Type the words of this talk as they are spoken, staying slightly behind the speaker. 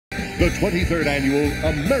the 23rd Annual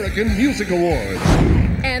American Music Awards.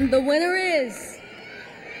 And the winner is...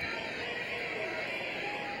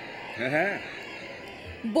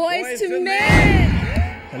 Boyz II Men.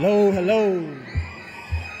 Hello, hello.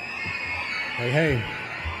 Hey.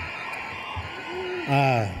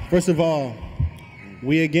 First of all,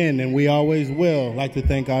 we again, and we always will, like to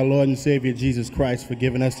thank our Lord and Savior Jesus Christ for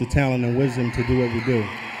giving us the talent and wisdom to do what we do.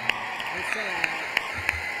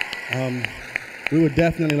 We would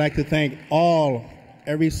definitely like to thank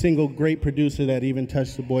every single great producer that even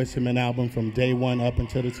touched the Boyz II Men album from day one up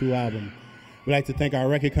until the 2 album. We'd like to thank our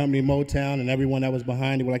record company, Motown, and everyone that was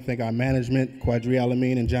behind it. We'd like to thank our management, Quadri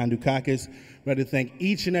Alameen and John Dukakis. We'd like to thank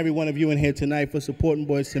each and every one of you in here tonight for supporting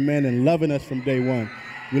Boyz II Men and loving us from day one.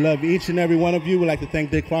 We love each and every one of you. We'd like to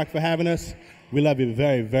thank Dick Clark for having us. We love you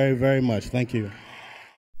very, very, very much. Thank you.